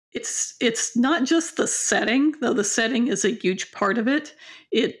It's not just the setting, though the setting is a huge part of it.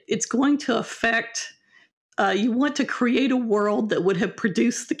 It's going to affect. You want to create a world that would have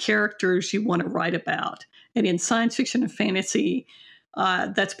produced the characters you want to write about, and in science fiction and fantasy,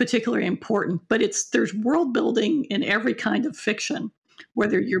 that's particularly important. But there's world building in every kind of fiction,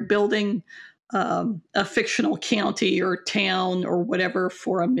 whether you're building a fictional county or town or whatever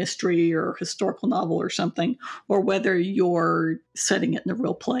for a mystery or historical novel or something, or whether you're setting it in a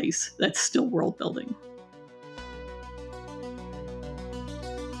real place. That's still world building.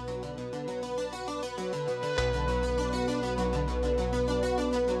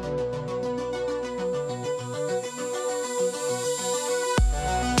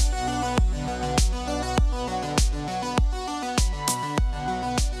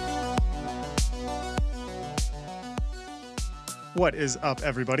 What is up,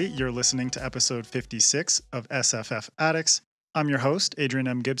 everybody? You're listening to episode 56 of SFF Addicts. I'm your host, Adrian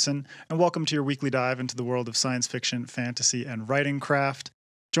M. Gibson, and welcome to your weekly dive into the world of science fiction, fantasy, and writing craft.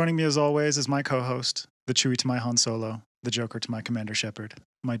 Joining me as always is my co-host, the Chewie to my Han Solo, the Joker to my Commander Shepard,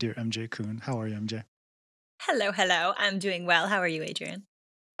 my dear MJ Kuhn. How are you, MJ? Hello, hello. I'm doing well. How are you, Adrian?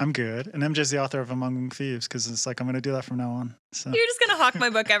 I'm good. And MJ's the author of Among Thieves, because it's like I'm going to do that from now on. So. You're just going to hawk my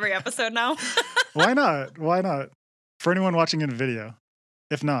book every episode now? Why not? Why not? For anyone watching in video.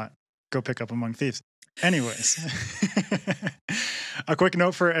 If not, go pick up Among Thieves. Anyways, a quick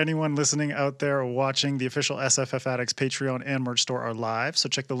note for anyone listening out there or watching: the official SFF Addicts Patreon and merch store are live, so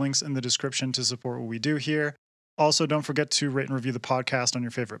check the links in the description to support what we do here. Also, don't forget to rate and review the podcast on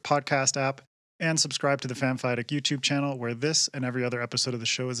your favorite podcast app, and subscribe to the FanFiAddict YouTube channel, where this and every other episode of the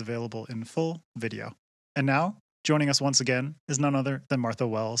show is available in full video. And now, joining us once again is none other than Martha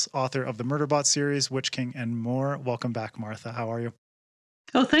Wells, author of the Murderbot series, Witch King, and more. Welcome back, Martha. How are you?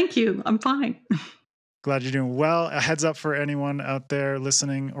 Oh, thank you. I'm fine. Glad you're doing well. A heads up for anyone out there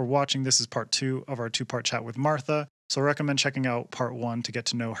listening or watching, this is part 2 of our 2-part chat with Martha. So I recommend checking out part 1 to get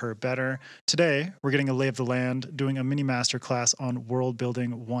to know her better. Today, we're getting a lay of the land, doing a mini-masterclass on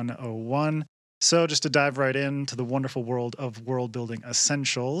Worldbuilding 101. So just to dive right into the wonderful world of world-building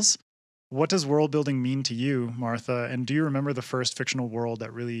essentials, what does world building mean to you, Martha? And do you remember the first fictional world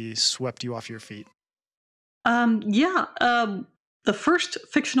that really swept you off your feet? The first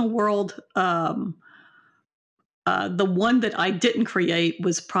fictional world, the one that I didn't create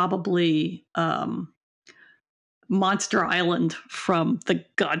was probably Monster Island from the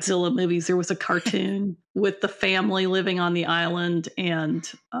Godzilla movies. There was a cartoon with the family living on the island,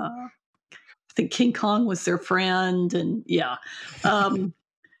 and I think King Kong was their friend, and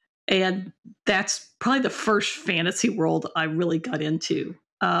and that's probably the first fantasy world I really got into.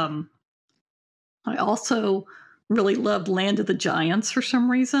 I also really loved Land of the Giants for some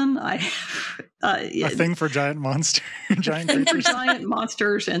reason. A thing for giant monsters, giant creatures. For giant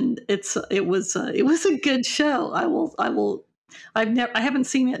monsters, and it was a good show. I haven't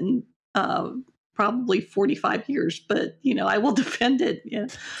seen it in probably 45 years, but I will defend it. Yeah.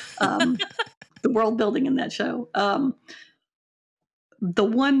 The world building in that show.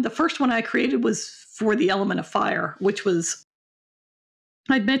 The first one I created was for the element of fire, which was,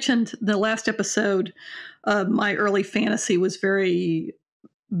 I'd mentioned the last episode, my early fantasy was very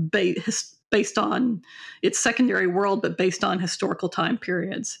based on its secondary world, but based on historical time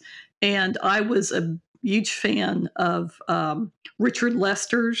periods. And I was a huge fan of Richard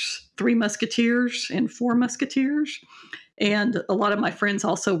Leicester's 3 Musketeers and 4 Musketeers. And a lot of my friends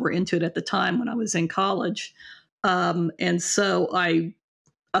also were into it at the time when I was in college. And so a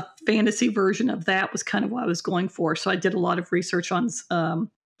fantasy version of that was kind of what I was going for. So I did a lot of research on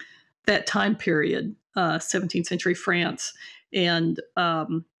that time period, 17th century France. And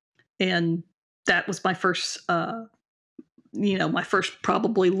that was my first, my first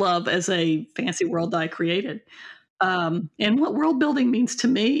probably love as a fantasy world that I created. And what world building means to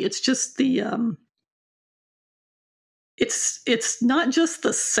me, it's just it's not just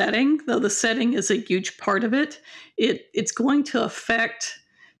the setting, though the setting is a huge part of it. It's going to affect.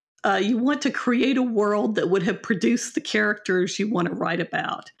 You want to create a world that would have produced the characters you want to write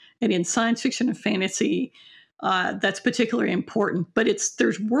about. And in science fiction and fantasy, that's particularly important. But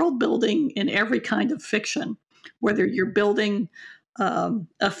there's world building in every kind of fiction, whether you're building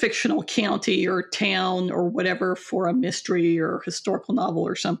a fictional county or town or whatever for a mystery or historical novel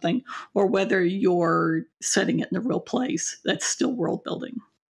or something, or whether you're setting it in a real place. That's still world building.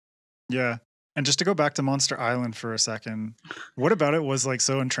 Yeah. And just to go back to Monster Island for a second, what about it was like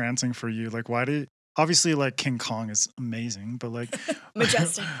so entrancing for you? Like, obviously like King Kong is amazing, but like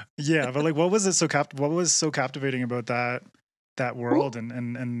majestic. Yeah, but like what was so captivating about that world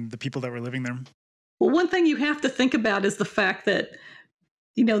and the people that were living there? Well, one thing you have to think about is the fact that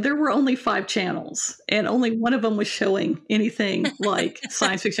there were only 5 channels, and only one of them was showing anything like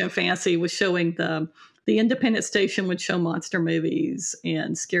science fiction and fantasy. Was showing the independent station would show monster movies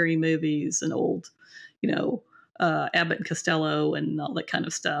and scary movies and old, Abbott and Costello and all that kind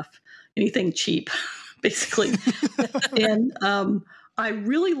of stuff. Anything cheap, basically. And I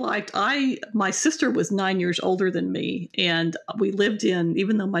really liked. My sister was 9 years older than me, and we lived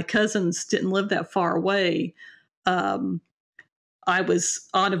even though my cousins didn't live that far away. I was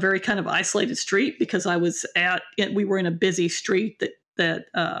on a very kind of isolated street because we were in a busy street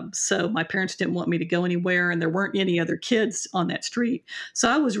so my parents didn't want me to go anywhere, and there weren't any other kids on that street. So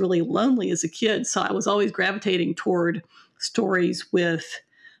I was really lonely as a kid. So I was always gravitating toward stories with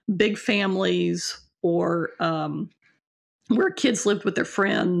big families or where kids lived with their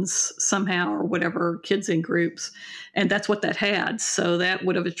friends somehow or whatever, kids in groups. And that's what that had. So that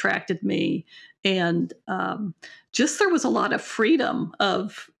would have attracted me. And just there was a lot of freedom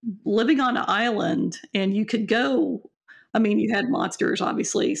of living on an island, and you could go. I mean, you had monsters,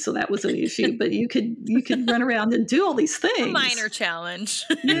 obviously, so that was an issue. But you could run around and do all these things. A minor challenge.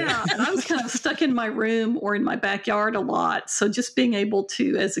 Yeah, and I was kind of stuck in my room or in my backyard a lot. So just being able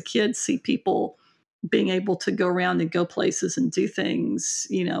to, as a kid, see people being able to go around and go places and do things,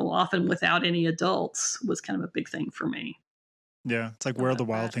 often without any adults, was kind of a big thing for me. Yeah, it's like where the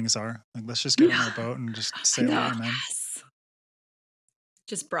wild things are. Like, let's just get on our boat and just sail out, man. Yes.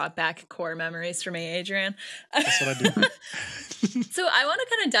 Just brought back core memories for me, Adrian. That's what I do. So I want to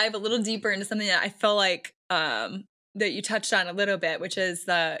kind of dive a little deeper into something that I feel like that you touched on a little bit, which is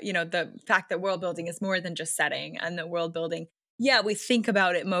the fact that world building is more than just setting, and the world building. Yeah, we think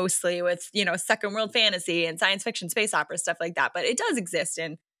about it mostly with, second world fantasy and science fiction, space opera, stuff like that. But it does exist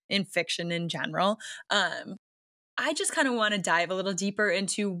in fiction in general. I just kind of want to dive a little deeper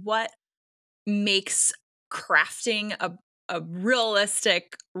into what makes crafting a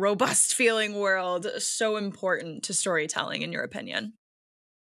realistic, robust feeling world so important to storytelling, in your opinion.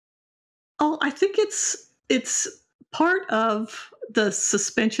 Oh, I think it's part of the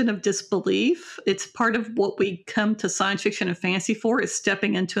suspension of disbelief. It's part of what we come to science fiction and fantasy for, is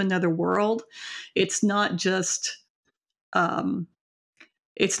stepping into another world. It's not just an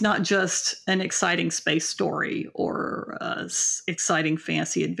exciting space story or exciting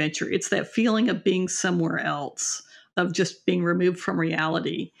fantasy adventure. It's that feeling of being somewhere else, of just being removed from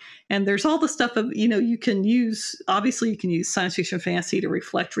reality. And there's all the stuff of, you can use science fiction fantasy to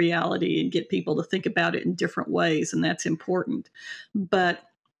reflect reality and get people to think about it in different ways. And that's important. But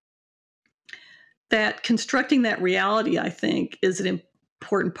that constructing that reality, I think, is an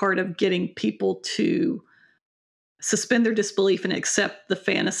important part of getting people to suspend their disbelief and accept the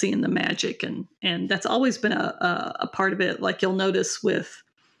fantasy and the magic. And that's always been a part of it. Like you'll notice with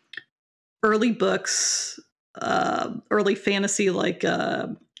early books, early fantasy, like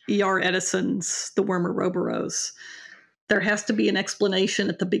E.R. Edison's The Worm or Roborose, there has to be an explanation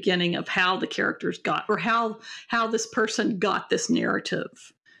at the beginning of how the characters got, or how this person got this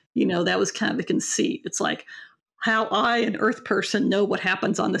narrative. That was kind of the conceit. It's like how I, an Earth person, know what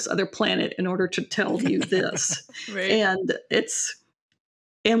happens on this other planet in order to tell you this. Right.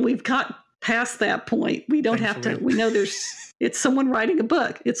 And we've got past that point. We don't have to. We know it's someone writing a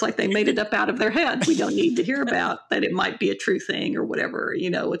book. It's like they made it up out of their head. We don't need to hear about that. It might be a true thing or whatever.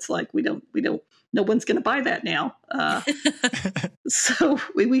 It's like we don't. No one's going to buy that now. So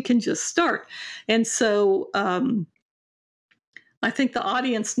we can just start. And so I think the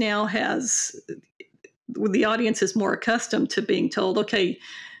audience now is more accustomed to being told, okay,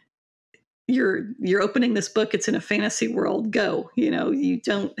 you're opening this book. It's in a fantasy world. Go. You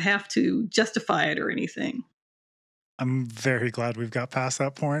don't have to justify it or anything. I'm very glad we've got past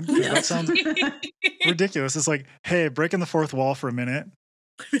that point. That sounds ridiculous. It's like, hey, breaking the fourth wall for a minute.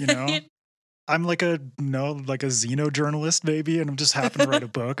 I'm like a Xeno journalist, maybe, and I'm just happen to write a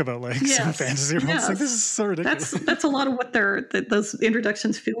book about some fantasy worlds. Yes. Like, this is so ridiculous. That's a lot of what those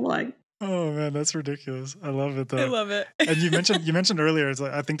introductions feel like. Oh man, that's ridiculous. I love it though. I love it. And you mentioned earlier, it's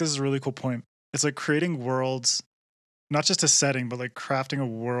like, I think this is a really cool point. It's like creating worlds, not just a setting, but like crafting a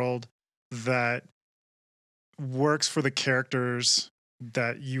world that works for the characters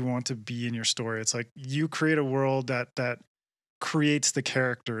that you want to be in your story. It's like you create a world that creates the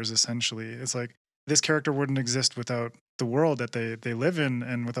characters, essentially. It's like this character wouldn't exist without the world that they live in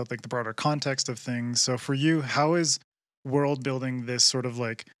and without like the broader context of things. So for you, how is world building this sort of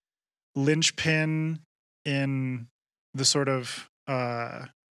like linchpin in the sort of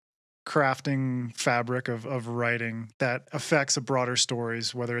crafting fabric of writing that affects a broader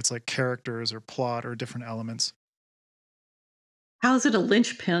stories, whether it's like characters or plot or different elements? How is it a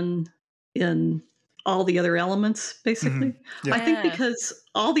linchpin in all the other elements, basically. Mm-hmm. Yeah. I think because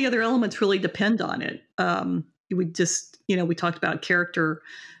all the other elements really depend on it. We just, we talked about character.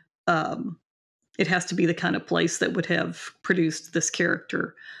 It has to be the kind of place that would have produced this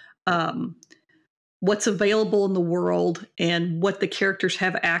character. What's available in the world and what the characters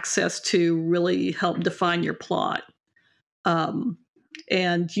have access to really help define your plot.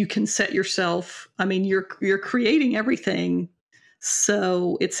 And you can set yourself, you're creating everything.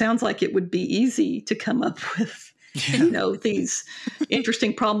 So it sounds like it would be easy to come up with, these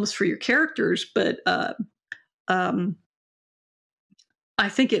interesting problems for your characters. But I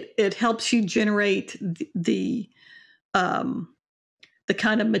think it helps you generate the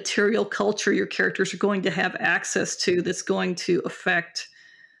kind of material culture your characters are going to have access to that's going to affect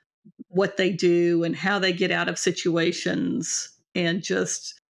what they do and how they get out of situations, and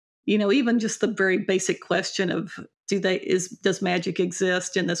just, even just the very basic question of does magic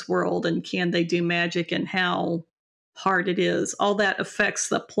exist in this world, and can they do magic, and how hard it is. All that affects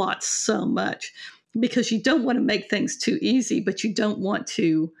the plot so much, because you don't want to make things too easy, but you don't want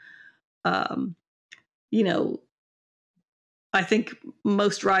to, I think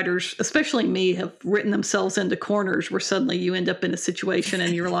most writers, especially me, have written themselves into corners where suddenly you end up in a situation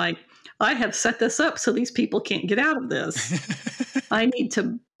and you're like, I have set this up so these people can't get out of this. I need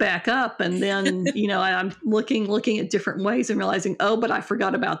to back up. And then, I'm looking at different ways and realizing, oh, but I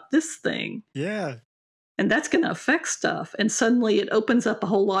forgot about this thing. Yeah. And that's going to affect stuff. And suddenly it opens up a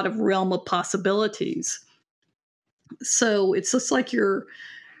whole lot of realm of possibilities. So it's just like you're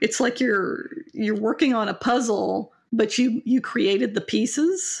working on a puzzle, but you created the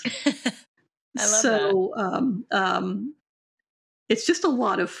pieces. I love that. So it's just a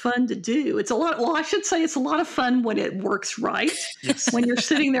lot of fun to do. I should say it's a lot of fun when it works right. Yes. When you're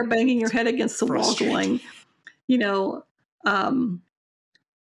sitting there banging your head against the wall going,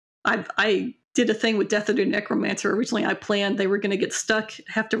 I did a thing with Death of the Necromancer. Originally I planned they were going to get stuck,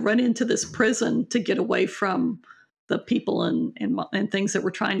 have to run into this prison to get away from the people and things that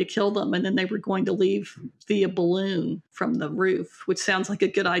were trying to kill them. And then they were going to leave via balloon from the roof, which sounds like a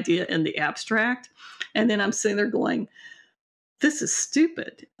good idea in the abstract. And then I'm sitting there going, this is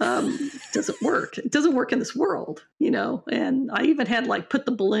stupid. Doesn't work. It doesn't work in this world, and I even had put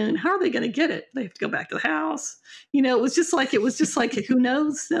the balloon. How are they going to get it? They have to go back to the house. It was just like, who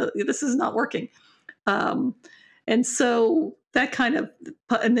knows? No, this is not working. And so that kind of,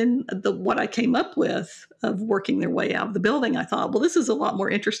 and then what I came up with of working their way out of the building, I thought, well, this is a lot more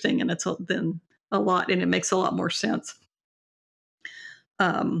interesting, and and it makes a lot more sense.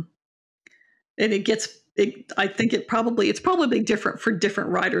 And I think it's probably different for different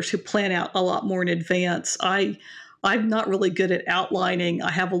writers who plan out a lot more in advance. I'm not really good at outlining.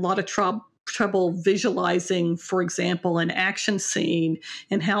 I have a lot of trouble visualizing, for example, an action scene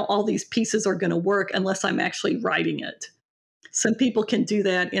and how all these pieces are going to work unless I'm actually writing it. Some people can do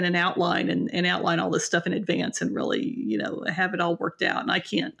that in an outline and outline all this stuff in advance and really, have it all worked out. And I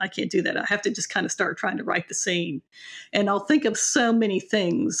can't do that. I have to just kind of start trying to write the scene. And I'll think of so many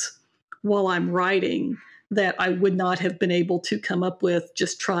things while I'm writing that I would not have been able to come up with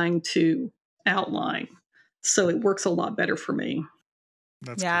just trying to outline. So it works a lot better for me.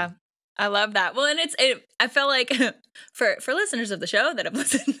 That's cool. I love that. Well, and I felt like for listeners of the show that have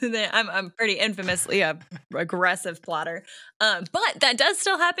listened to that, I'm pretty infamously a aggressive plotter. But that does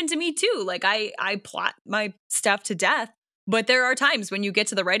still happen to me too. Like I plot my stuff to death, but there are times when you get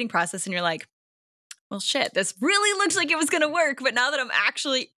to the writing process and you're like, well, shit, this really looks like it was going to work. But now that I'm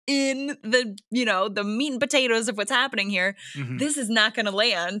actually in the meat and potatoes of what's happening here, this is not going to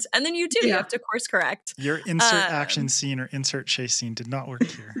land. And then you have to course correct. Your insert action scene or insert chase scene did not work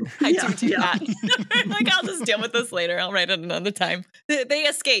here. I do that. Like, I'll just deal with this later. I'll write it another time. They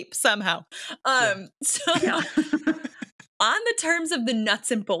escape somehow. On the terms of the nuts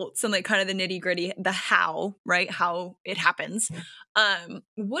and bolts and kind of the nitty gritty, the how, right? How it happens.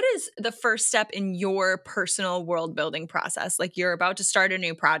 What is the first step in your personal world building process? Like, you're about to start a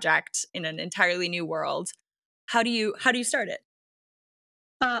new project in an entirely new world. How do you start it?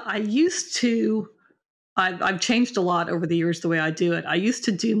 I've changed a lot over the years the way I do it. I used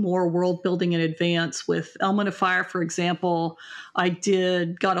to do more world building in advance with Element of Fire, for example. I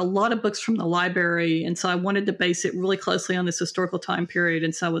got a lot of books from the library, and so I wanted to base it really closely on this historical time period.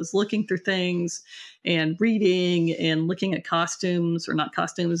 And so I was looking through things and reading and looking at costumes, or not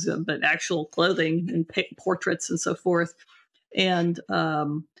costumes, but actual clothing and portraits and so forth. And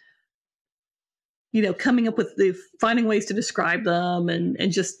coming up with finding ways to describe them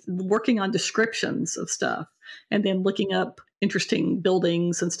and just working on descriptions of stuff, and then looking up interesting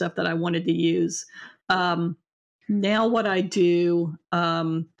buildings and stuff that I wanted to use. Now what I do,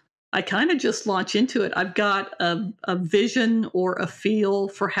 I kind of just launch into it. I've got a vision or a feel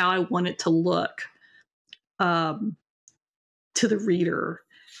for how I want it to look to the reader.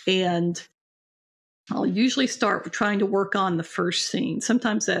 And I'll usually start trying to work on the first scene.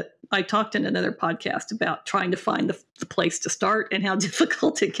 Sometimes that I talked in another podcast about trying to find the place to start and how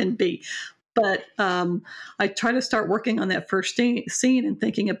difficult it can be. But I try to start working on that first scene and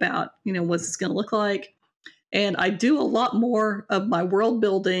thinking about, what's this going to look like. And I do a lot more of my world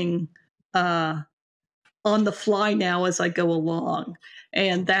building on the fly now as I go along.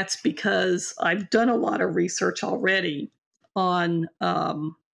 And that's because I've done a lot of research already on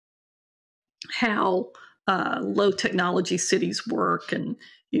how low technology cities work and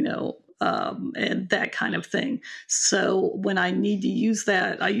that kind of thing. So when I need to use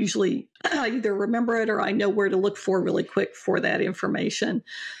that, I either remember it or I know where to look for really quick for that information.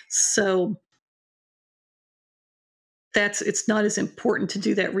 So it's not as important to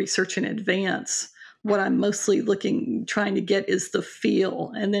do that research in advance. What I'm mostly trying to get is the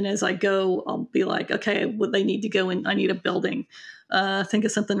feel. And then as I go, I'll be like, okay, well, they need to go in. I need a building. Think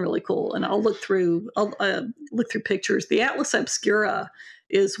of something really cool. And I'll look through pictures. The Atlas Obscura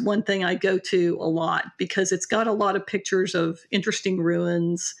is one thing I go to a lot because it's got a lot of pictures of interesting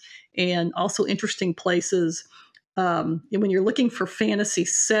ruins and also interesting places. And when you're looking for fantasy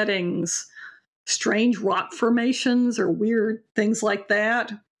settings, strange rock formations or weird things like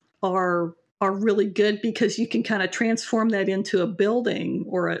that are really good because you can kind of transform that into a building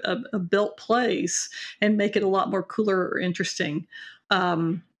or a built place and make it a lot more cooler or interesting.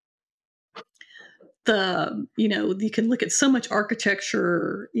 You can look at so much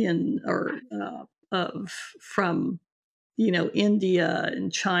architecture from India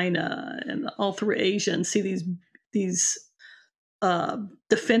and China and all through Asia and see these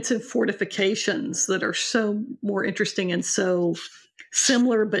defensive fortifications that are so more interesting and so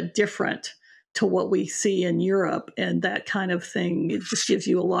similar but different to what we see in Europe, and that kind of thing. It just gives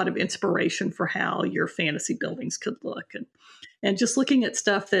you a lot of inspiration for how your fantasy buildings could look, and just looking at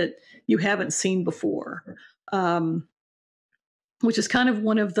stuff that you haven't seen before, which is kind of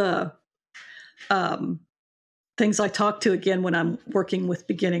one of the things I talk to again when I'm working with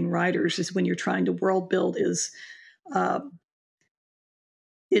beginning writers is when you're trying to world build is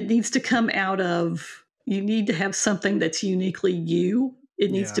it needs to come out of, you need to have something that's uniquely you. It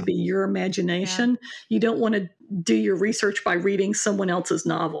needs to be your imagination. Yeah. You don't want to do your research by reading someone else's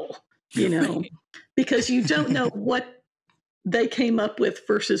novel, because you don't know what they came up with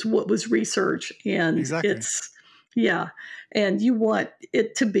versus what was research. And exactly. And you want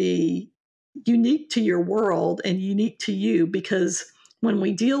it to be unique to your world and unique to you, because when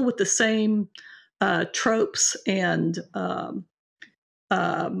we deal with the same tropes and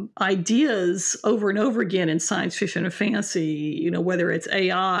ideas over and over again in science fiction and fantasy, whether it's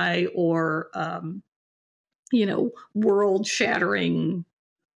AI or, world shattering,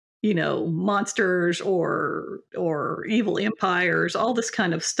 monsters or evil empires, all this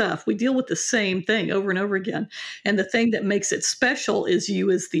kind of stuff. We deal with the same thing over and over again. And the thing that makes it special is you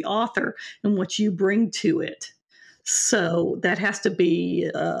as the author and what you bring to it. So that has to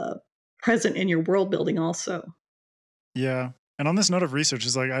be present in your world building also. Yeah. And on this note of research,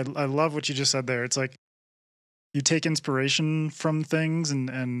 is like, I love what you just said there. It's like you take inspiration from things,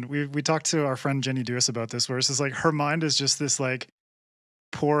 and we talked to our friend Jenny Dewis about this, where it's just like her mind is just this like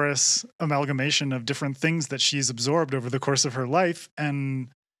porous amalgamation of different things that she's absorbed over the course of her life. And,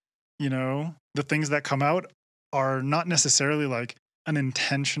 the things that come out are not necessarily like an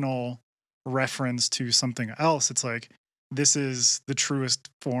intentional reference to something else. It's like, this is the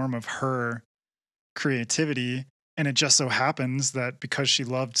truest form of her creativity. And it just so happens that because she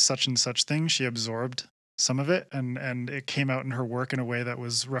loved such and such thing, she absorbed some of it, and it came out in her work in a way that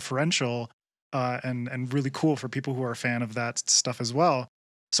was referential and really cool for people who are a fan of that stuff as well.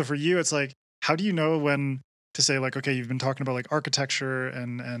 So for you, it's like, how do you know when to say like, okay, you've been talking about like architecture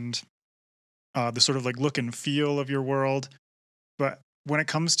and the sort of like look and feel of your world, but when it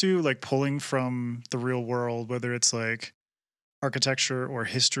comes to like pulling from the real world, whether it's like architecture or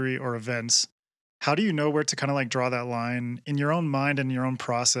history or events, how do you know where to kind of like draw that line in your own mind and your own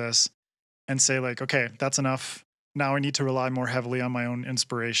process and say like, okay, that's enough. Now I need to rely more heavily on my own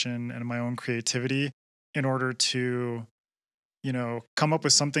inspiration and my own creativity in order to, come up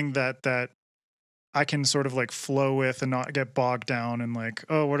with something that I can sort of like flow with and not get bogged down and like,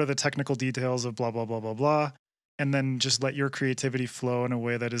 oh, what are the technical details of blah, blah, blah, blah, blah. And then just let your creativity flow in a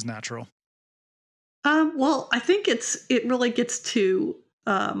way that is natural. Well, I think it really gets to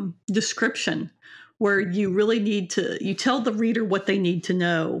description, where you really you tell the reader what they need to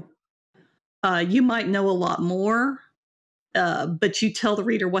know. You might know a lot more, but you tell the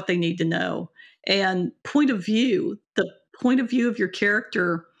reader what they need to know. And point of view, the point of view of your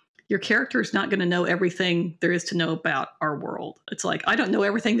character is not going to know everything there is to know about our world. It's like, I don't know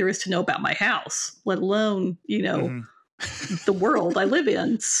everything there is to know about my house, let alone, the world I live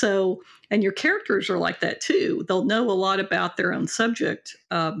in. So, and your characters are like that too. They'll know a lot about their own subject,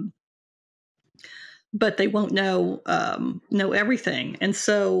 but they won't know everything. And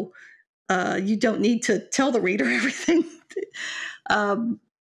so you don't need to tell the reader everything. And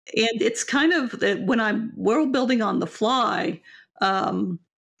it's kind of, when I'm world building on the fly,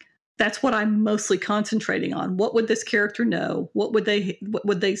 that's what I'm mostly concentrating on. What would this character know? What would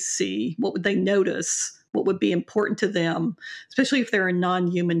they see? What would they notice? What would be important to them? Especially if they're a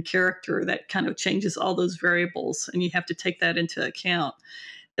non-human character, that kind of changes all those variables, and you have to take that into account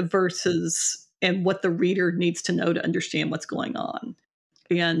versus and what the reader needs to know to understand what's going on.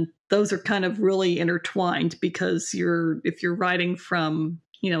 And those are kind of really intertwined, because if you're writing from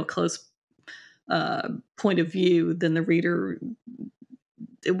a close point of view, then the reader,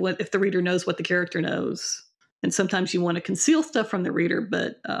 if the reader knows what the character knows, and sometimes you want to conceal stuff from the reader,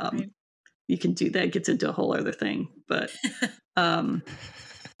 but right. You can do that. It gets into a whole other thing. But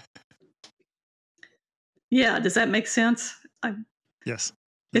yeah, does that make sense? Yes.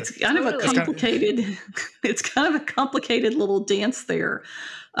 It's kind of a complicated. It's kind of a complicated little dance there.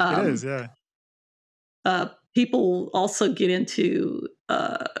 It is, yeah. People also get into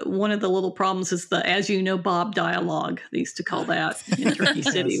one of the little problems is the "as you know, Bob" dialogue. They used to call that in Turkey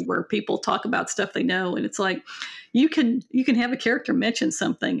City, where people talk about stuff they know, and it's like you can have a character mention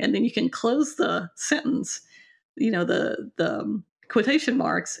something, and then you can close the sentence, the quotation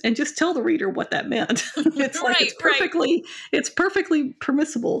marks, and just tell the reader what that meant. It's like it's perfectly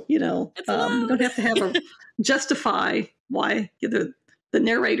permissible. You don't have to justify why the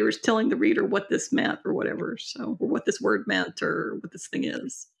narrator is telling the reader what this meant or whatever. So, or what this word meant or what this thing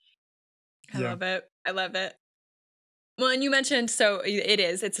is. I love it. I love it. Well, and you mentioned, so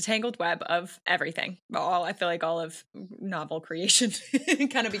it's a tangled web of everything. I feel like all of novel creation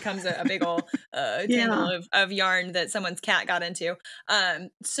kind of becomes a big old tangle of yarn that someone's cat got into.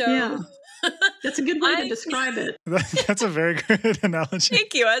 That's a good way to describe it. That's a very good analogy.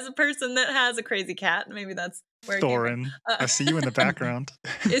 Thank you. As a person that has a crazy cat, maybe that's where Thorin. I see you in the background.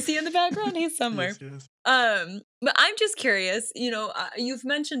 Is he in the background? He's somewhere. Yes. But I'm just curious, you've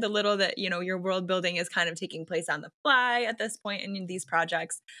mentioned a little that, your world building is kind of taking place on the fly at this point in these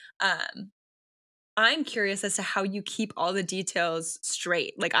projects. I'm curious as to how you keep all the details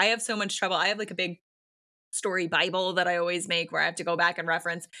straight. Like, I have so much trouble. I have like a big story Bible that I always make where I have to go back and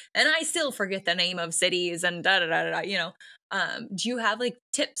reference, and I still forget the name of cities and do you have like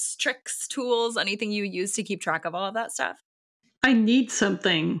tips, tricks, tools, anything you use to keep track of all of that stuff? I need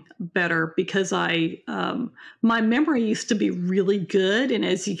something better, because my memory used to be really good, and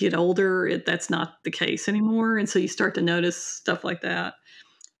as you get older, that's not the case anymore, and so you start to notice stuff like that.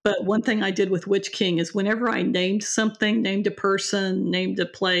 But one thing I did with Witch King is whenever I named something, named a person, named a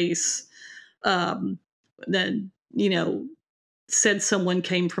place, then said someone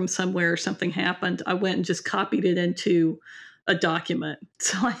came from somewhere or something happened, I went and just copied it into a document.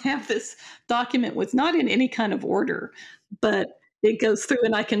 So I have this document with, not in any kind of order, but it goes through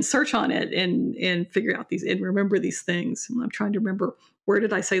and I can search on it and figure out these and remember these things. And I'm trying to remember, where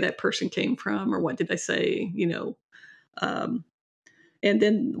did I say that person came from, or what did I say, and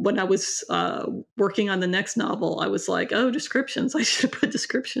then when I was working on the next novel, I was like, oh, descriptions. I should have put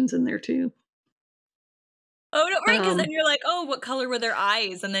descriptions in there too. Oh, no, right, because then you're like, oh, what color were their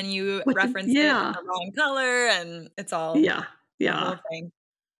eyes? And then you reference it with the wrong color, and it's all the whole thing.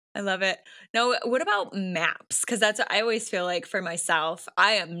 I love it. Now, what about maps? Because I always feel like, for myself,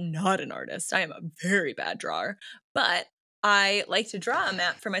 I am not an artist. I am a very bad drawer, but I like to draw a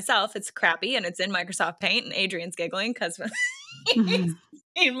map for myself. It's crappy, and it's in Microsoft Paint, and Adrian's giggling because he's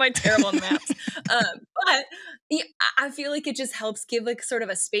seen my terrible maps. But I feel like it just helps give like sort of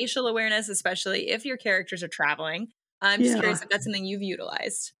a spatial awareness, especially if your characters are traveling. I'm just curious if that's something you've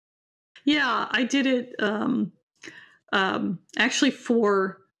utilized. Yeah, I did it actually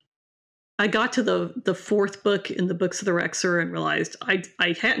I got to the fourth book in the Books of the Rexer and realized I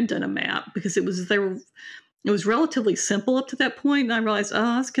hadn't done a map, because it was relatively simple up to that point, and I realized,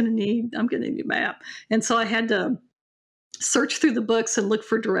 I'm gonna need a map. And so I had to search through the books and look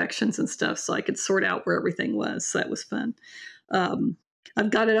for directions and stuff so I could sort out where everything was. So that was fun.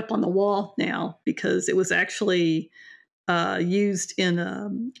 I've got it up on the wall now, because it was actually used in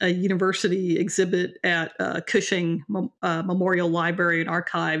a university exhibit at Cushing Memorial Library and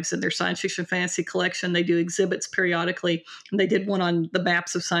Archives, and their science fiction fantasy collection. They do exhibits periodically, and they did one on the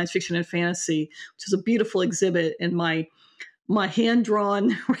maps of science fiction and fantasy, which is a beautiful exhibit. And my my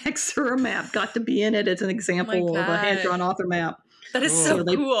hand-drawn Raxura map got to be in it as an example of a hand-drawn author map. That is so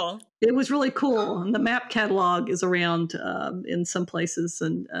cool. It was really cool. And the map catalog is around in some places.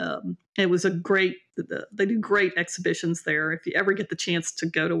 And it was they do great exhibitions there. If you ever get the chance to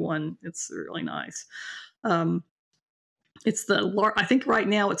go to one, it's really nice. It's I think right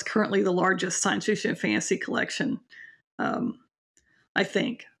now it's currently the largest science fiction and fantasy collection. I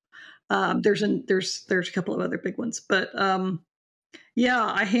think. There's a couple of other big ones, but yeah,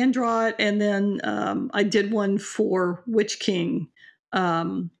 I hand draw it, and then I did one for Witch King,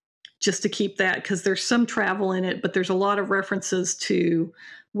 just to keep that, because there's some travel in it, but there's a lot of references to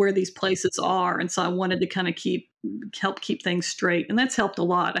where these places are, and so I wanted to kind of help keep things straight, and that's helped a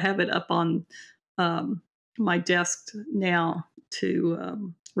lot. I have it up on my desk now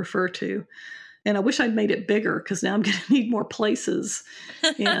to refer to. And I wish I'd made it bigger, because now I'm going to need more places.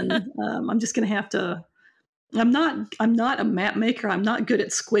 And I'm just going to have to. I'm not a map maker. I'm not good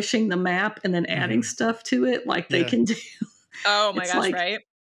at squishing the map and then adding stuff to it like they can do. Oh my gosh! Right?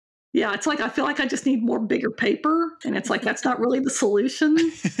 Yeah, it's like I feel like I just need more bigger paper, and it's like that's not really the solution.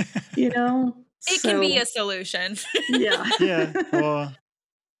 It can be a solution. Yeah. Yeah.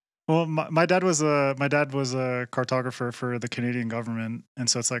 Well, my dad was a cartographer for the Canadian government, and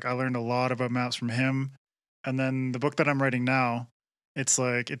so it's like I learned a lot about maps from him. And then the book that I'm writing now, it's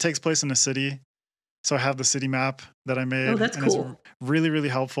like it takes place in a city, so I have the city map that I made. Oh, that's cool. It's really, really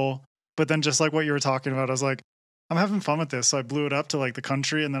helpful. But then just like what you were talking about, I was like, I'm having fun with this, so I blew it up to like the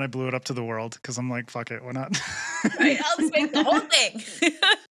country, and then I blew it up to the world, because I'm like, fuck it, why not? Right, I'll just make the whole thing.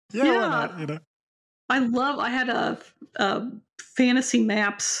 Yeah, why not? I had a fantasy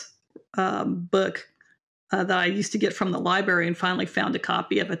maps book that I used to get from the library, and finally found a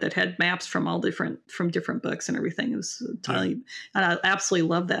copy of it that had maps from different books and everything. It was totally, and I absolutely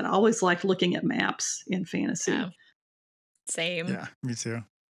love that. I always liked looking at maps in fantasy. Yeah. Same. Yeah, me too.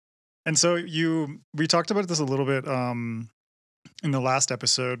 And so we talked about this a little bit in the last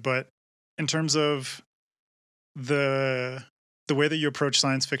episode, but in terms of the way that you approach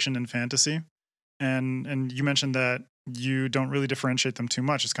science fiction and fantasy, and you mentioned that you don't really differentiate them too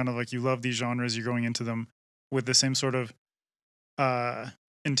much. It's kind of like you love these genres, you're going into them with the same sort of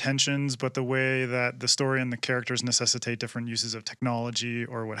intentions, but the way that the story and the characters necessitate different uses of technology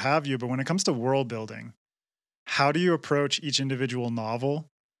or what have you. But when it comes to world building, how do you approach each individual novel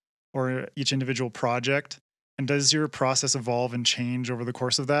or each individual project? And does your process evolve and change over the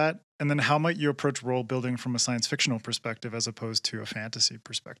course of that? And then how might you approach world building from a science fictional perspective as opposed to a fantasy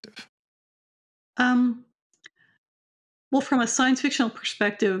perspective? Well, from a science fictional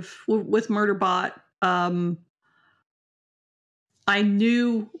perspective, with Murderbot, I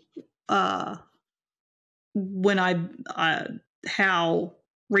knew when how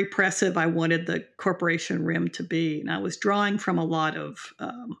repressive I wanted the corporation rim to be, and I was drawing from a lot of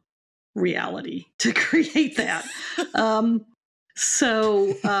reality to create that. And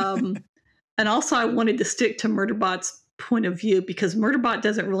also I wanted to stick to Murderbot's point of view, because Murderbot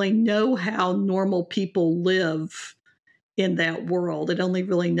doesn't really know how normal people live in that world. It only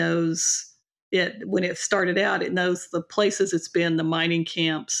really knows it when it started out. It knows the places it's been, the mining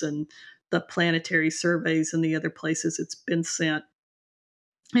camps and the planetary surveys and the other places it's been sent.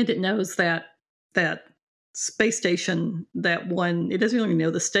 And it knows that space station, that one, it doesn't really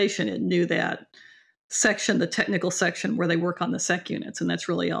know the station. It knew that section, the technical section where they work on the sec units, and that's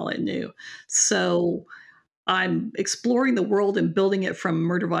really all it knew. So I'm exploring the world and building it from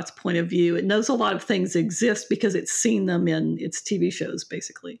Murderbot's point of view. It knows a lot of things exist because it's seen them in its TV shows,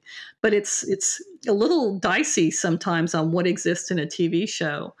 basically. But it's a little dicey sometimes on what exists in a TV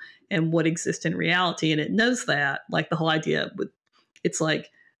show and what exists in reality. And it knows that, like the whole idea with, it's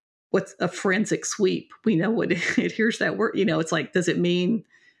like, what's a forensic sweep? We know what it hears that word. It's like, does it mean,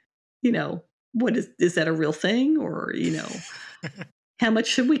 what is that a real thing? Or, how much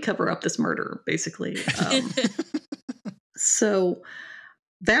should we cover up this murder, basically? So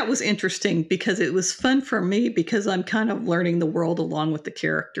that was interesting because it was fun for me, because I'm kind of learning the world along with the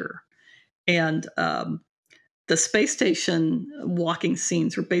character. And the space station walking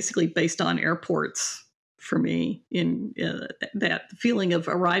scenes were basically based on airports for me, in that feeling of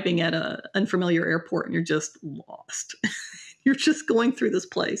arriving at an unfamiliar airport and you're just lost. You're just going through this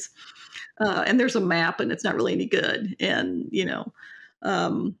place. And there's a map and it's not really any good. And,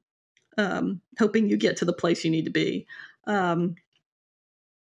 hoping you get to the place you need to be. And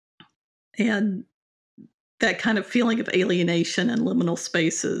that kind of feeling of alienation and liminal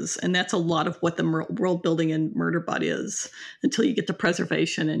spaces. And that's a lot of what the world building in Murderbot is, until you get to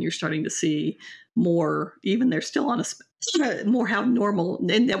preservation and you're starting to see more, even they're still on a more how normal,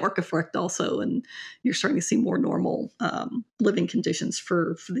 and network effect also, and you're starting to see more normal living conditions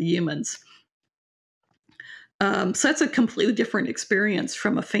for the humans. So that's a completely different experience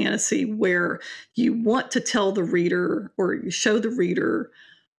from a fantasy where you want to tell the reader or you show the reader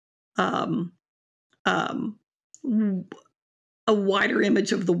a wider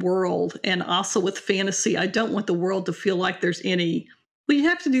image of the world. And also with fantasy, I don't want the world to feel like there's any, well, you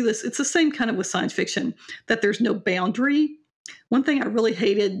have to do this. It's the same kind of with science fiction, that there's no boundary. One thing I really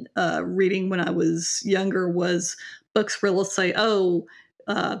hated reading when I was younger was books where they'll say,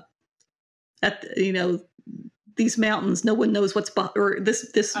 these mountains, no one knows what's or this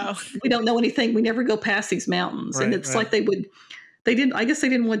we don't know anything, we never go past these mountains. Right, and it's like they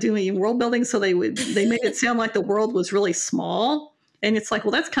didn't want to do any world building, so they made it sound like the world was really small. And it's like,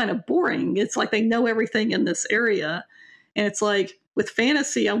 well, that's kind of boring. It's like they know everything in this area. And it's like with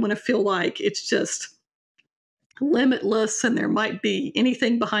fantasy, I want to feel like it's just limitless, and there might be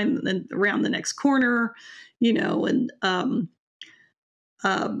anything behind and around the next corner, and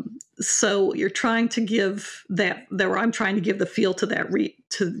so you're trying to give I'm trying to give the feel to that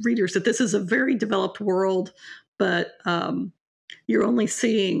to readers that this is a very developed world, but you're only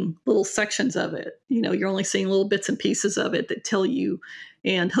seeing little sections of it. You're only seeing little bits and pieces of it that tell you,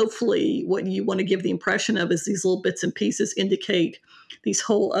 and hopefully what you want to give the impression of is these little bits and pieces indicate these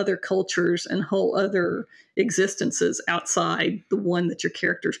whole other cultures and whole other existences outside the one that your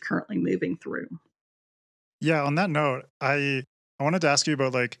character is currently moving through. Yeah, on that note, I wanted to ask you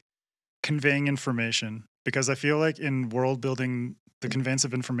about like conveying information, because I feel like in world building, the conveyance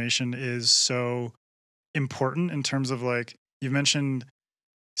of information is so important in terms of like, you mentioned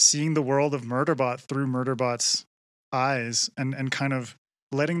seeing the world of Murderbot through Murderbot's eyes and kind of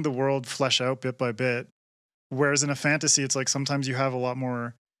letting the world flesh out bit by bit. Whereas in a fantasy, it's like sometimes you have a lot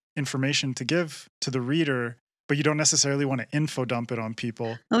more information to give to the reader, but you don't necessarily want to info dump it on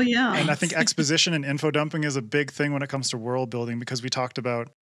people. Oh, yeah. And I think exposition and info dumping is a big thing when it comes to world building, because we talked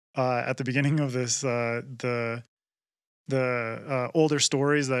about at the beginning of this, the older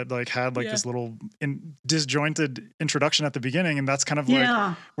stories that like had like this little disjointed introduction at the beginning. And that's kind of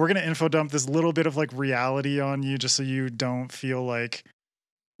like, we're going to info dump this little bit of like reality on you just so you don't feel like,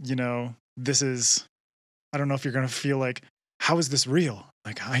 this is, I don't know if you're going to feel like, how is this real?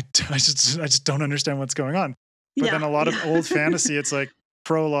 Like, I just don't understand what's going on. But then a lot of old fantasy, it's like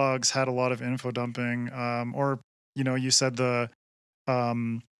prologues had a lot of info dumping, or, you said the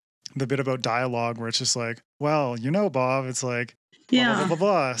bit about dialogue where it's just like, well, Bob, it's like, blah, blah, blah, blah,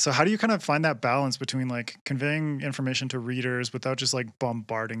 blah. So how do you kind of find that balance between like conveying information to readers without just like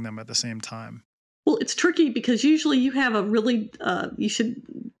bombarding them at the same time? Well, it's tricky because usually you have a really, you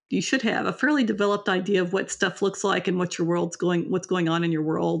should have a fairly developed idea of what stuff looks like and what's going on in your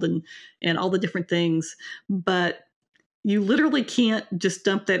world and all the different things. But you literally can't just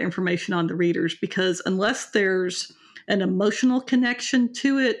dump that information on the readers, because unless there's an emotional connection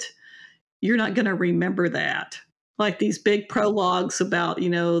to it, you're not going to remember that. Like these big prologues about,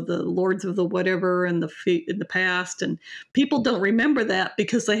 the lords of the whatever in the past, and people don't remember that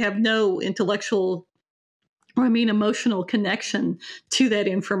because they have no emotional connection to that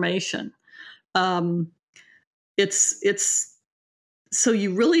information. It's so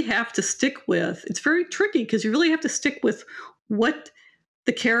you really have to stick with. It's very tricky because you really have to stick with what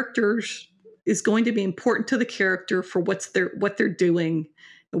the characters is going to be important to the character for what they're doing,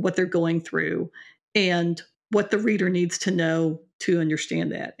 what they're going through, and what the reader needs to know to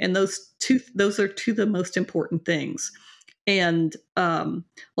understand that. And those are two of the most important things. And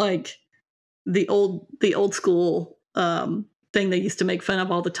like the old school thing they used to make fun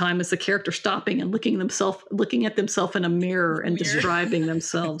of all the time is the character stopping and looking at themselves in a mirror and describing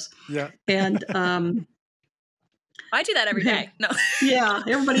themselves. Yeah. And I do that every day. No. Yeah,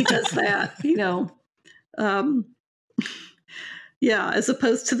 everybody does that, as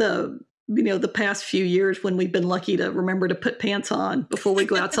opposed to the past few years when we've been lucky to remember to put pants on before we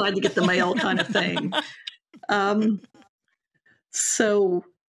go outside to get the mail kind of thing. So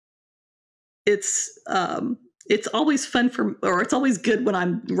it's always fun it's always good when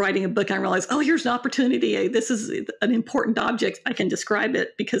I'm writing a book and I realize, oh, here's an opportunity. This is an important object. I can describe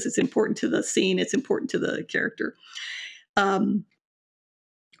it because it's important to the scene. It's important to the character. Or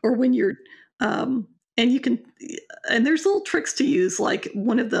when you're, and you can, and there's little tricks to use. Like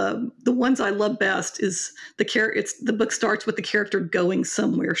one of the ones I love best is the book starts with the character going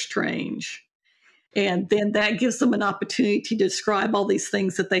somewhere strange. And then that gives them an opportunity to describe all these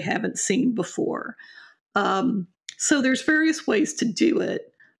things that they haven't seen before. So there's various ways to do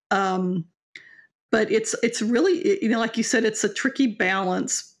it. But it's really, like you said, it's a tricky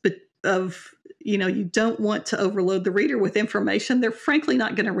balance of, you don't want to overload the reader with information they're frankly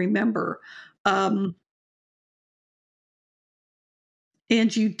not going to remember. And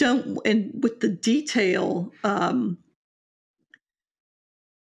you don't, and with the detail,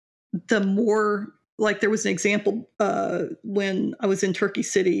 the more, like there was an example when I was in Turkey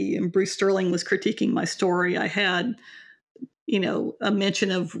City and Bruce Sterling was critiquing my story, I had, a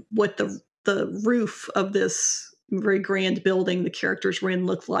mention of what the roof of this very grand building the characters were in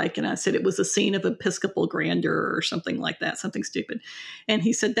looked like. And I said it was a scene of Episcopal grandeur or something like that, something stupid. And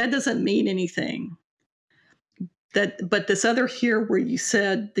he said, that doesn't mean anything. But this other here where you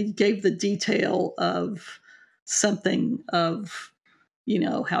said that you gave the detail of something of,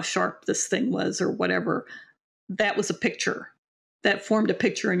 how sharp this thing was or whatever, that was a picture. That formed a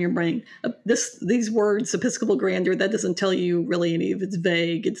picture in your brain. These words, Episcopal grandeur, that doesn't tell you really any of it's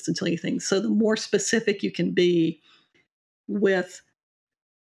vague. It doesn't tell you things. So the more specific you can be with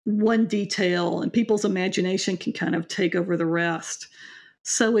one detail, and people's imagination can kind of take over the rest.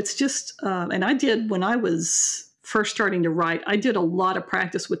 So it's just, and I did when I was first starting to write, I did a lot of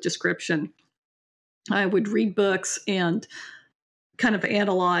practice with description. I would read books and kind of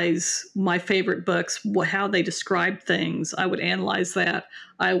analyze my favorite books, how they describe things. I would analyze that.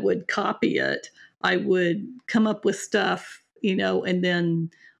 I would copy it. I would come up with stuff, and then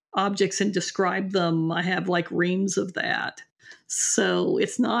objects and describe them. I have like reams of that. So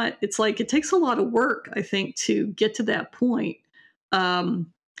it's like it takes a lot of work, I think, to get to that point.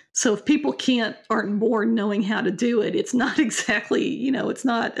 So if people aren't born knowing how to do it, it's not exactly, it's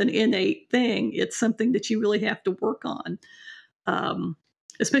not an innate thing. It's something that you really have to work on.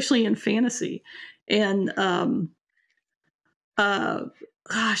 Especially in fantasy. And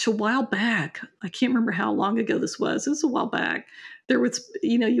gosh, a while back, I can't remember how long ago this was. It was a while back. There was,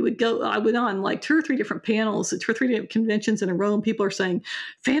 I went on like 2 or 3 different panels at 2 or 3 different conventions in a row, and people are saying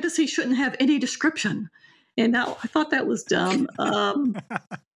fantasy shouldn't have any description. And now I thought that was dumb.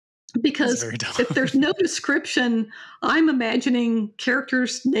 Because if there's no description, I'm imagining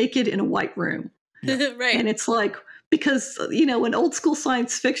characters naked in a white room. Yeah. Right. And it's like, because, in old school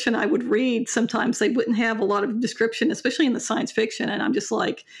science fiction, I would read, sometimes they wouldn't have a lot of description, especially in the science fiction. And I'm just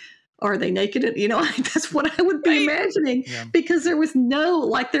like, are they naked? That's what I would be imagining, because there was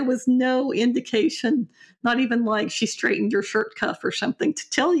no indication, not even like she straightened her shirt cuff or something to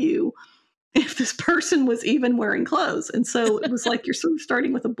tell you if this person was even wearing clothes. And so it was like you're sort of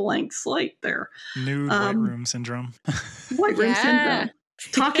starting with a blank slate there. Nude white room syndrome. White room syndrome.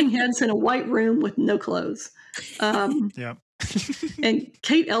 Talking heads in a white room with no clothes. Yep. And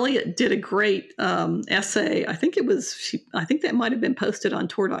Kate Elliott did a great essay. I think that might have been posted on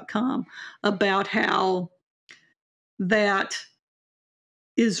Tor.com about how that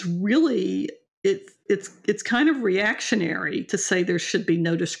is really, it's kind of reactionary to say there should be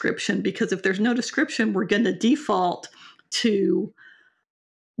no description, because if there's no description, we're going to default to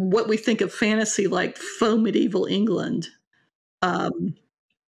what we think of fantasy like faux medieval England.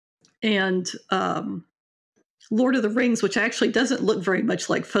 And Lord of the Rings, which actually doesn't look very much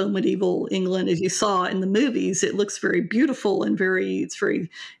like faux medieval England as you saw in the movies. It looks very beautiful and it's very,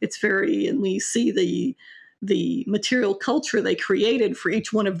 and we see the material culture they created for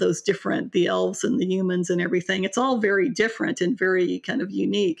each one of those different, the elves and the humans and everything. It's all very different and very kind of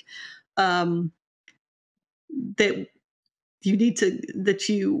unique. That you need to,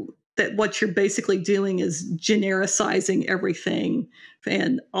 that what you're basically doing is genericizing everything,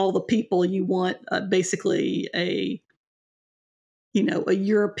 and all the people you want basically a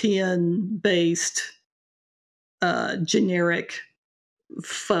European based generic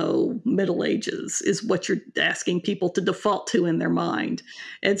faux Middle Ages is what you're asking people to default to in their mind,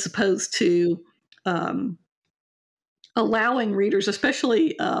 as opposed to allowing readers,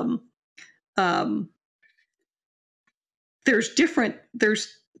 especially there's different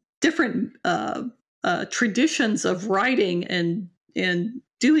traditions of writing and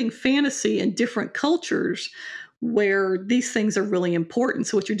doing fantasy in different cultures where these things are really important.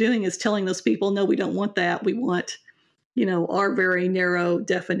 So what you're doing is telling those people, no, we don't want that. We want, our very narrow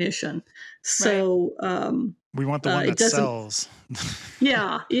definition. So we want the one that sells.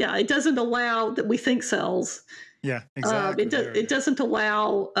 Yeah. It doesn't allow that we think sells. Yeah, exactly. It doesn't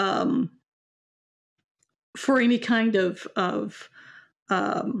allow for any kind of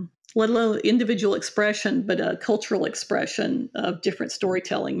let alone individual expression, but a cultural expression of different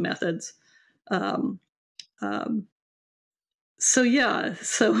storytelling methods. So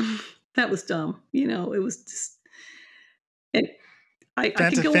that was dumb. It was just, I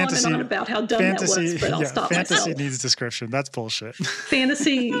could go on and on about how dumb that was, but I'll stop myself. Fantasy needs description. That's bullshit.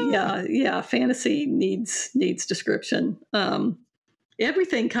 Fantasy, fantasy needs description.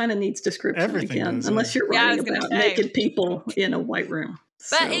 Everything kind of needs description. Everything again, does, unless you're writing about naked people in a white room.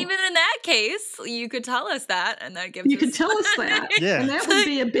 But even in that case, you could tell us that, and that gives you could tell us that, and that would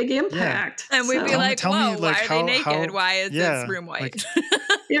be a big impact. And we'd be like, "Whoa, why are they naked? Why is this room white?"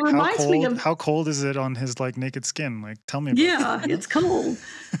 It reminds me of how cold is it on his like naked skin? Like, tell me about that. It's cold.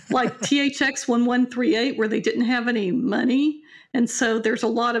 Like THX 1138, where they didn't have any money, and so there's a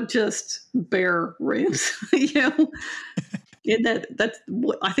lot of just bare rooms. And that's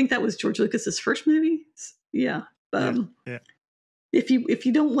I think that was George Lucas's first movie. Yeah. If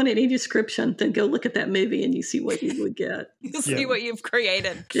you don't want any description, then go look at that movie and you see what you would get. You see what you've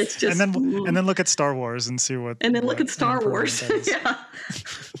created. It's just and then look at Star Wars and see what. And then look at Star Wars. Yeah.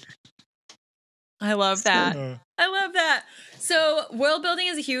 I love that. I love that. So world building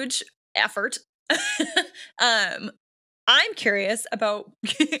is a huge effort. I'm curious about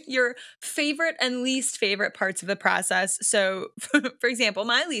your favorite and least favorite parts of the process. So, for example,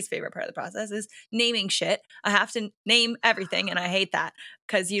 my least favorite part of the process is naming shit. I have to name everything, and I hate that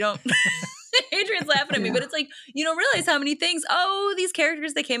because you don't. Adrian's laughing at me, but it's like you don't realize how many things. Oh, these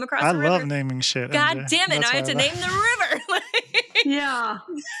characters they came across. I the river. love naming shit. God damn it! Now I have to name the river. Yeah.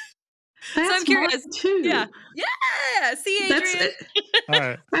 That's so I'm curious too. Yeah. See, Adrian. All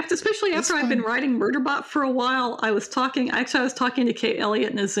right. Especially after I've been writing Murderbot for a while, I was talking to Kate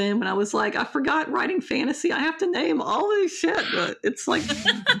Elliott in a Zoom, and I was like, I forgot writing fantasy. I have to name all this shit. But it's like,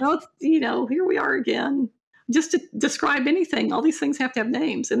 here we are again. Just to describe anything, all these things have to have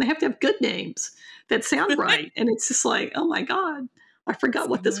names, and they have to have good names that sound right. And it's just like, oh my God, I forgot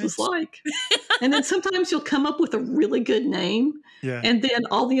what this was like. And then sometimes you'll come up with a really good name. Yeah. And then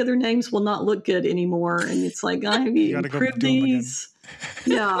all the other names will not look good anymore. And it's like, I need to improve these.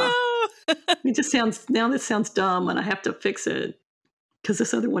 Yeah. It just sounds dumb and I have to fix it because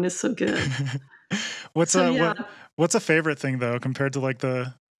this other one is so good. What's a favorite thing though, compared to like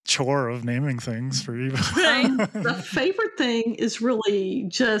the chore of naming things for you? The favorite thing is really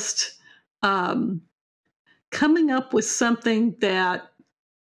just coming up with something that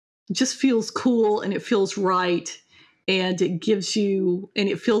just feels cool and it feels right. And it gives you, and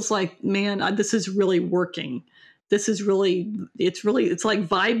it feels like, man, this is really working. It's like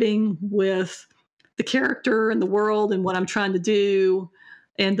vibing with the character and the world and what I'm trying to do.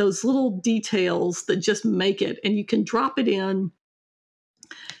 And those little details that just make it, and you can drop it in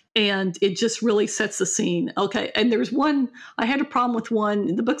and it just really sets the scene. Okay. And there's one, I had a problem with one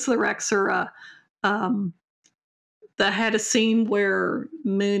in the Books of the Rex that had a scene where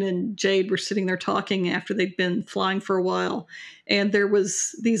Moon and Jade were sitting there talking after they'd been flying for a while. And there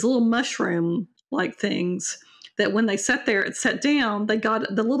was these little mushroom-like things that when they sat down,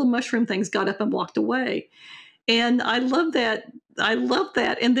 the little mushroom things got up and walked away. And I love that.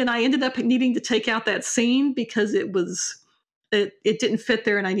 And then I ended up needing to take out that scene because it didn't fit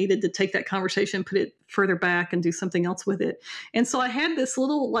there and I needed to take that conversation, put it further back and do something else with it. And so I had this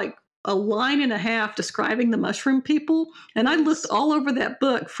little a line and a half describing the mushroom people. And I looked all over that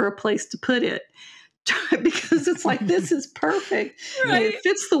book for a place to put it because it's like, this is perfect. Right. It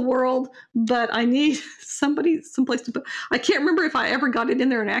fits the world, but I need someplace to put. I can't remember if I ever got it in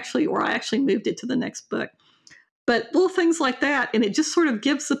there or I actually moved it to the next book. But little things like that. And it just sort of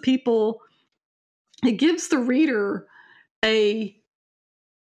gives the reader an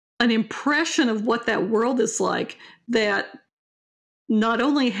impression of what that world is like, that not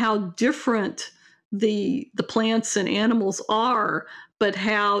only how different the plants and animals are, but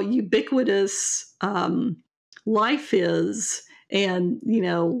how ubiquitous life is. And,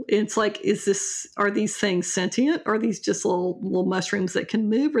 it's like, are these things sentient? Are these just little mushrooms that can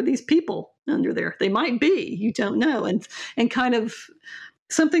move? Are these people under there? They might be, you don't know. And kind of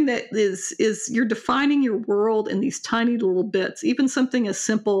something that is you're defining your world in these tiny little bits, even something as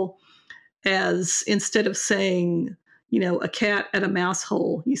simple as, instead of saying, a cat at a mouse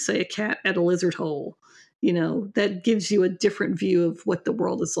hole, you say a cat at a lizard hole. That gives you a different view of what the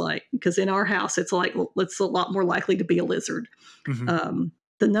world is like. Because in our house, it's a lot more likely to be a lizard. Mm-hmm.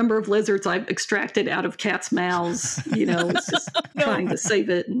 The number of lizards I've extracted out of cats' mouths, it's just trying to save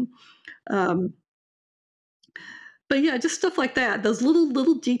it. And, but yeah, just stuff like that. Those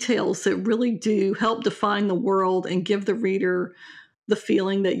little details that really do help define the world and give the reader the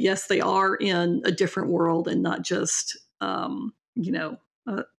feeling that, yes, they are in a different world and not just, a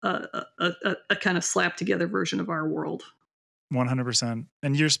kind of slapped together version of our world. 100%.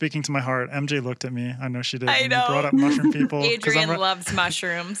 And you're speaking to my heart. MJ looked at me. I know she did. I know. You brought up mushroom people. Adrian loves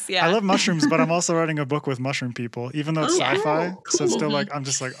mushrooms. Yeah. I love mushrooms, but I'm also writing a book with mushroom people, even though it's sci-fi. Cool. So it's still like, I'm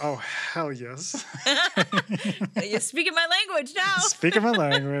just like, oh, hell yes. You're speaking my language now. Speaking my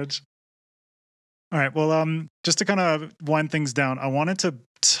language. All right. Well, just to kind of wind things down, I wanted to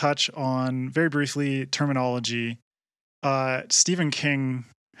touch on very briefly terminology. Stephen King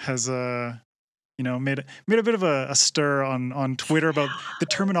has made a bit of a stir on Twitter about the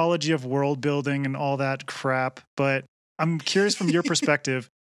terminology of world building and all that crap. But I'm curious from your perspective.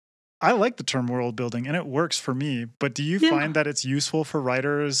 I like the term world building and it works for me. But do you find that it's useful for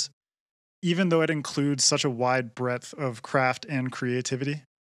writers, even though it includes such a wide breadth of craft and creativity?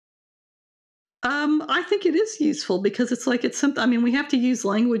 I think it is useful because it's something. I mean, we have to use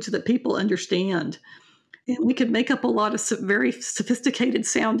language that people understand, and we could make up a lot of very sophisticated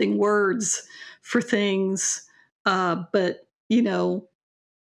sounding words for things, but who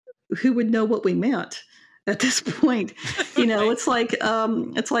would know what we meant at this point? It's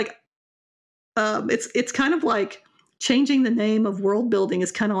kind of like changing the name of world building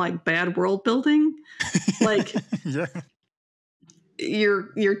is kind of like bad world building. Like, yeah.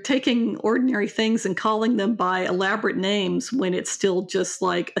 You're taking ordinary things and calling them by elaborate names when it's still just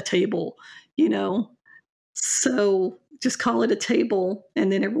like a table, So just call it a table,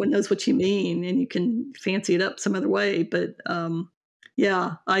 and then everyone knows what you mean, and you can fancy it up some other way. But I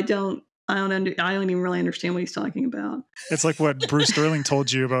don't even really understand what he's talking about. It's like what Bruce Sterling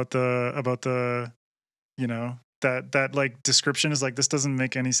told you about the that like description is like, this doesn't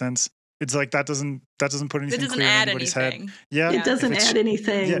make any sense. It's like that doesn't put anything clear in anybody's head. Yeah, it doesn't add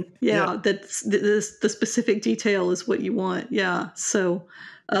anything. That's the specific detail is what you want. Yeah. So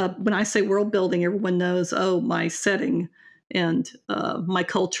when I say world building, everyone knows, my setting and my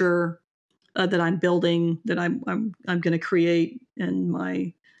culture that I'm building, that I'm going to create, and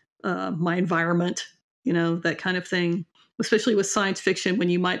my environment, that kind of thing. Especially with science fiction, when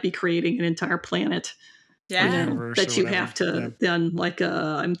you might be creating an entire planet. Yeah, that you have to then, like,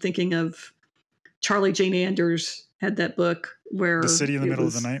 I'm thinking of Charlie Jane Anders had that book where The City in the Middle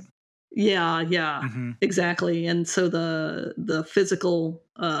of the Night. Yeah, exactly. And so the physical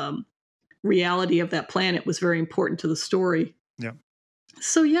reality of that planet was very important to the story. Yeah.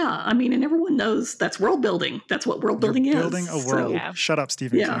 So I mean, and everyone knows that's world building. That's what world building is. Building a world. So, shut up,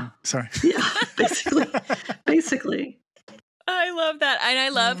 Stephen King. Sorry. Yeah, basically. I love that, and I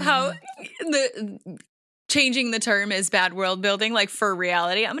love how changing the term is bad world building, like for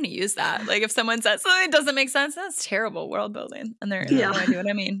reality. I'm going to use that. Like if someone says something that doesn't make sense, that's terrible world building. And they're no idea what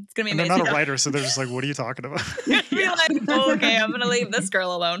I mean. It's going to be amazing. They're not a writer, so they're just like, what are you talking about? Be like, okay, I'm going to leave this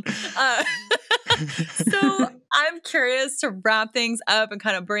girl alone. So I'm curious to wrap things up and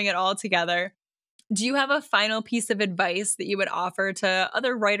kind of bring it all together. Do you have a final piece of advice that you would offer to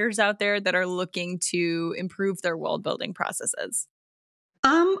other writers out there that are looking to improve their world building processes?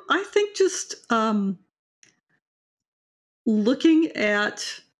 I think just looking at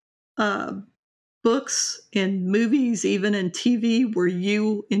books and movies, even in TV, where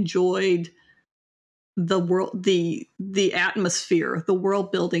you enjoyed the world, the atmosphere, the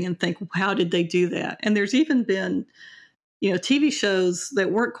world building, and think, how did they do that? And there's even been, TV shows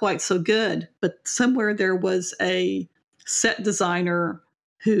that weren't quite so good, but somewhere there was a set designer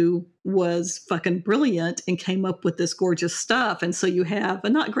who was fucking brilliant and came up with this gorgeous stuff. And so you have a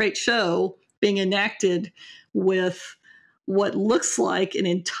not great show being enacted with what looks like an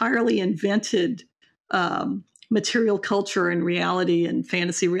entirely invented material culture and reality and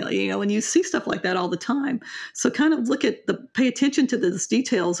fantasy reality, and you see stuff like that all the time. So kind of pay attention to those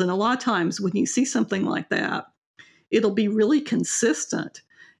details. And a lot of times when you see something like that, it'll be really consistent,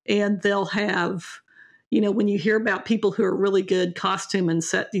 and they'll have, when you hear about people who are really good costume and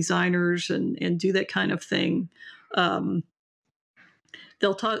set designers and do that kind of thing, they'll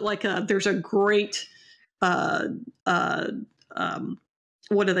talk like there's a great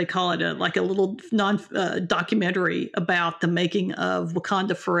what do they call it? Like a little documentary about the making of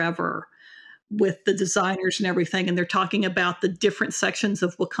Wakanda Forever with the designers and everything. And they're talking about the different sections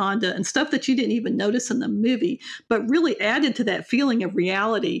of Wakanda and stuff that you didn't even notice in the movie, but really added to that feeling of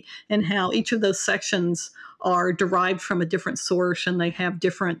reality, and how each of those sections are derived from a different source, and they have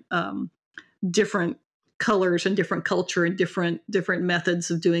different colors and different culture and different methods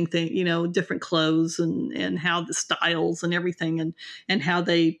of doing things, different clothes and how the styles and everything and how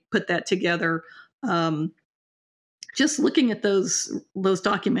they put that together. Just looking at those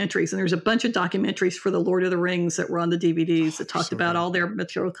documentaries, and there's a bunch of documentaries for the Lord of the Rings that were on the DVDs that talked about all their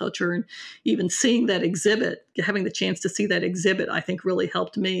material culture, and even seeing that exhibit, having the chance to see that exhibit, I think really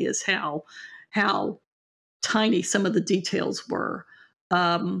helped me, is how tiny some of the details were.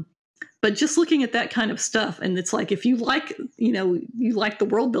 But just looking at that kind of stuff, and it's like, if you like, you like the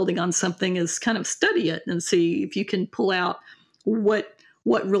world building on something, is kind of study it and see if you can pull out what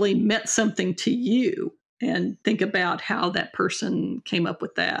really meant something to you, and think about how that person came up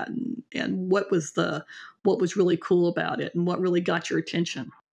with that, and what was really cool about it, and what really got your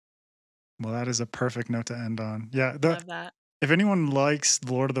attention. Well, that is a perfect note to end on. Yeah. Love that. If anyone likes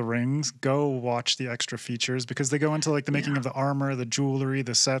The Lord of the Rings, go watch the extra features, because they go into like the making of the armor, the jewelry,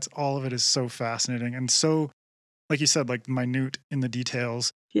 the sets. All of it is so fascinating and so, like you said, like minute in the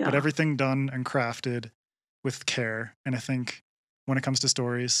details, but everything done and crafted with care. And I think when it comes to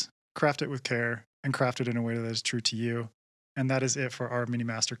stories, craft it with care and craft it in a way that is true to you. And that is it for our mini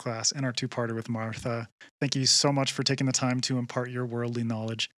masterclass and our two-parter with Martha. Thank you so much for taking the time to impart your worldly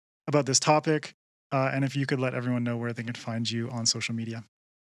knowledge about this topic. And if you could let everyone know where they can find you on social media.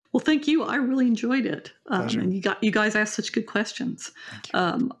 Well, thank you. I really enjoyed it. And you guys asked such good questions.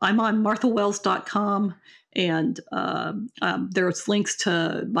 I'm on marthawells.com, and there's links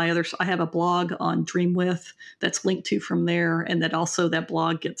to my other. I have a blog on Dreamwith that's linked to from there, and that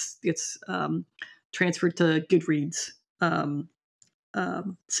blog gets transferred to Goodreads,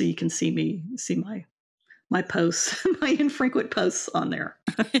 so you can see my posts, my infrequent posts on there.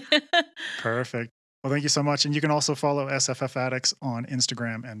 Perfect. Well, thank you so much. And you can also follow SFF Addicts on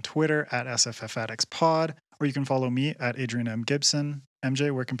Instagram and Twitter at sffaddictspod, or you can follow me at Adrian M. Gibson. MJ,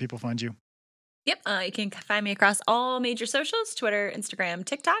 where can people find you? Yep, you can find me across all major socials, Twitter, Instagram,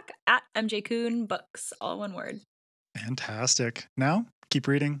 TikTok, at MJ Kuhn Books, all one word. Fantastic. Now, keep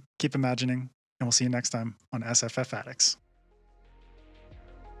reading, keep imagining, and we'll see you next time on SFF Addicts.